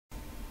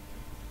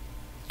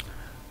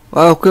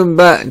Welcome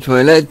back to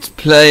a Let's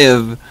Play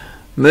of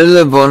Medal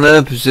of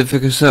Honor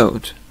Pacific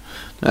Assault.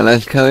 Now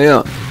let's carry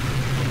on.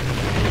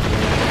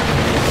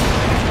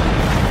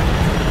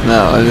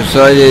 Now I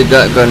decided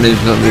that gun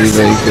is not really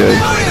very good,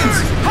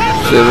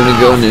 so we're going to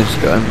go on this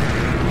gun.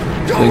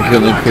 Then kill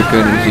them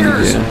quicker and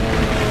it's easier.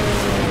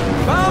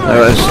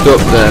 Alright,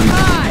 stop them.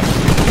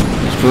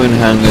 Destroying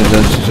hangars,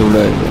 that's just all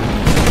over.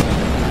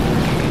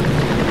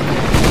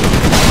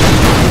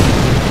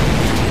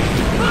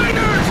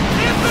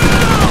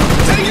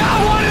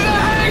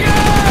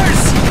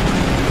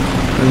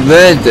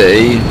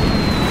 Ready?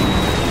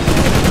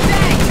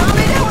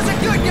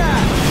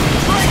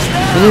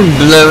 I'm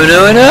blowing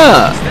it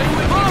up.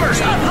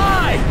 Bombers up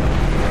high.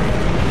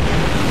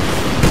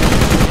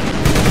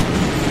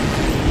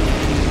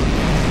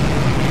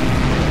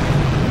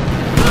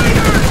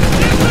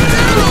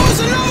 There's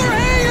another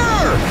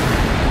hangar.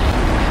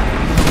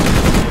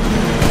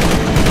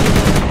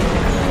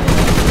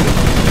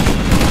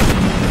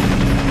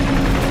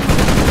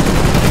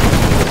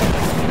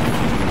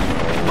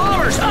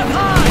 Bombers up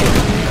high.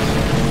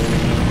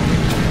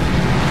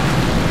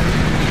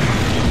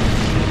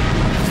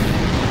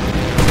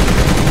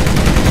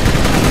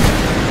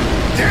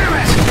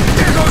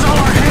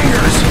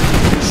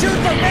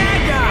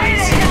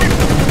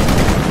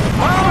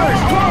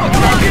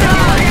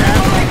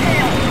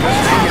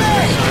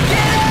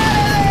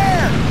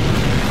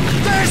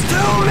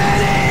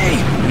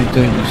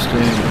 Don't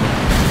understand.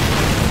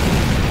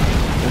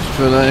 Let's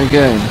try that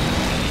again.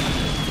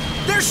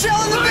 They're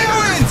shelling the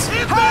buildings!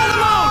 Hold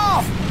them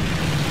off!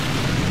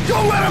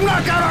 Don't let them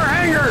knock out our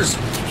hangars!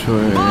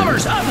 Try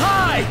Bombers up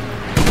high!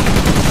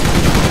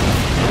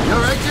 You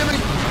alright, Jimmy?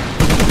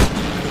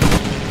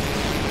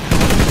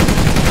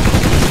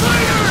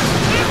 Fighters!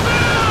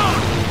 Inbound!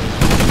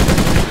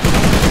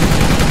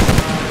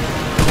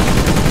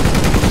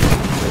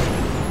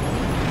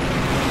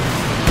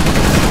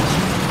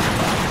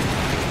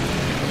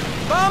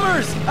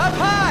 Bombers up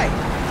high!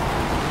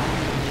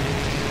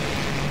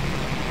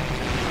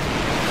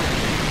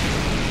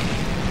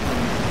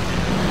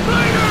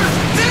 Fighters!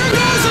 There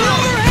goes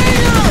another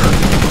hangar!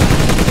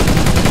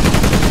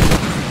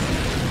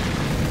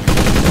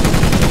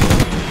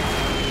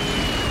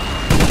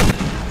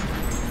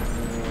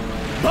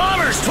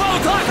 Bombers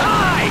 12 o'clock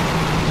high!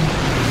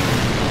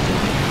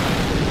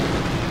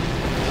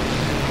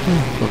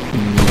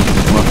 fucking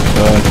much.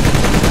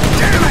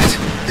 Damn it!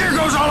 There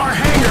goes all our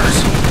hangars!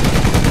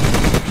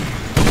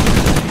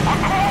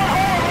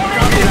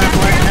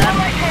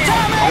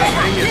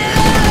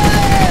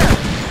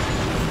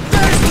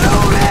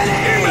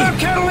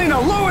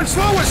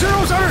 Slow with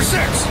zeros under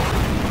 6.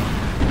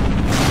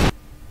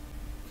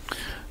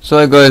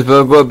 So guys,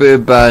 but I've got a bit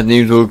of bad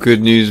news or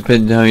good news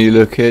depending on how you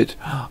look at it.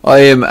 I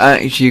am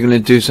actually going to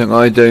do something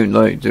I don't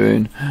like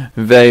doing.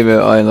 Very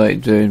rare I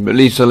like doing. But at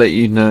least I'll let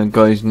you know,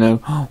 guys know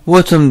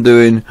what I'm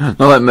doing. Not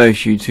like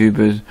most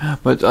YouTubers.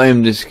 But I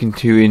am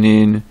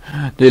discontinuing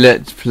the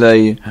Let's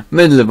Play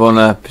Medal of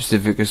Honor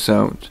Pacific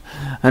Assault.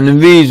 And the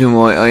reason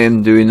why I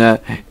am doing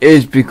that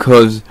is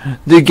because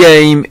the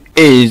game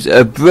is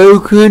a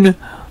broken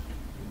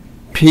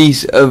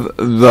piece of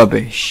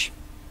rubbish.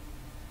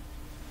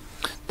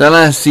 The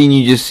last scene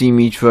you just see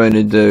me trying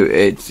to do,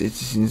 it's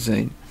just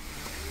insane.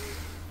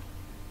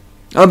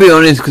 I'll be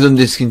honest, because I'm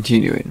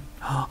discontinuing.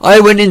 I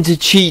went into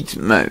cheat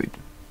mode.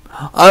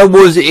 I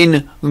was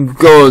in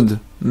God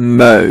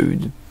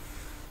mode.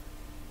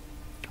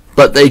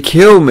 But they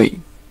kill me.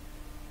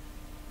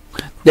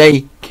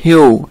 They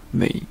kill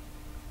me.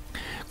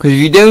 Because if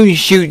you don't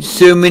shoot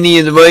so many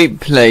in the right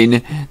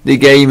plane, the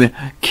game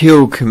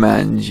kill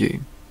commands you.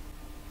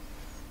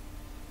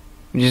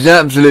 Which is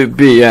absolute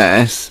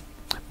BS,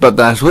 but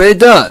that's what it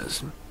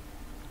does.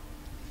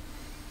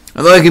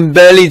 And I can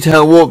barely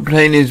tell what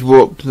plane is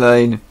what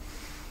plane.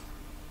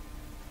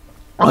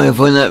 I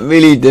find that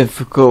really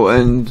difficult,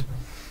 and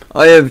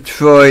I have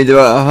tried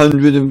about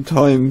 100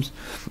 times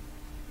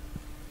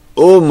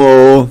or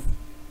more,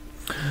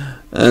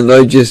 and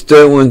I just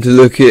don't want to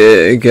look at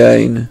it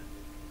again.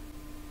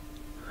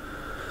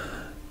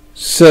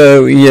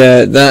 So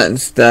yeah,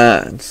 that's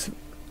that.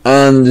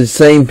 And the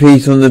same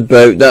piece on the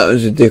boat, that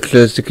was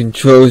ridiculous. The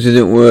controls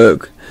didn't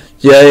work.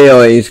 The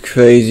AI is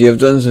crazy. I've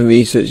done some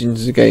research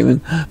into the game, and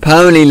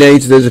apparently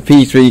later there's a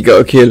piece where you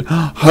gotta kill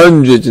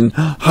hundreds and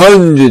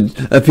hundreds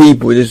of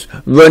people just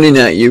running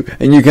at you,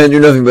 and you can't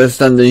do nothing but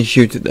stand there and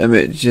shoot at them.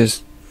 It's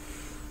just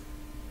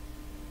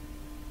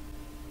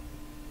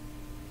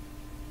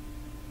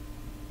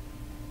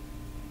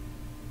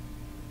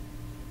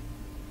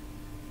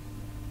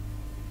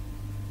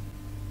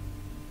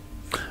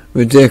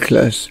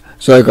ridiculous.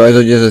 Sorry guys,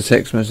 I just had a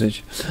text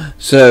message.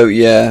 So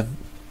yeah,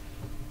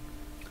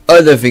 I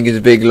don't think it's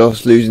a big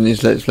loss losing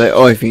this Let's Play.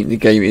 I think the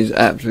game is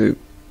absolute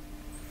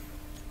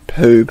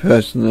poo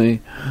personally.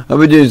 I'll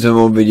be doing some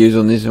more videos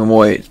on this and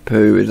why it's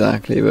poo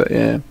exactly, but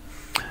yeah.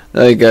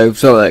 There you go,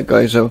 sorry that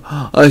guys. So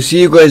I'll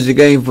see you guys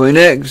again for the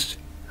next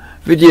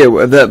video,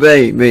 whatever that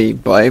may be.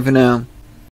 Bye for now.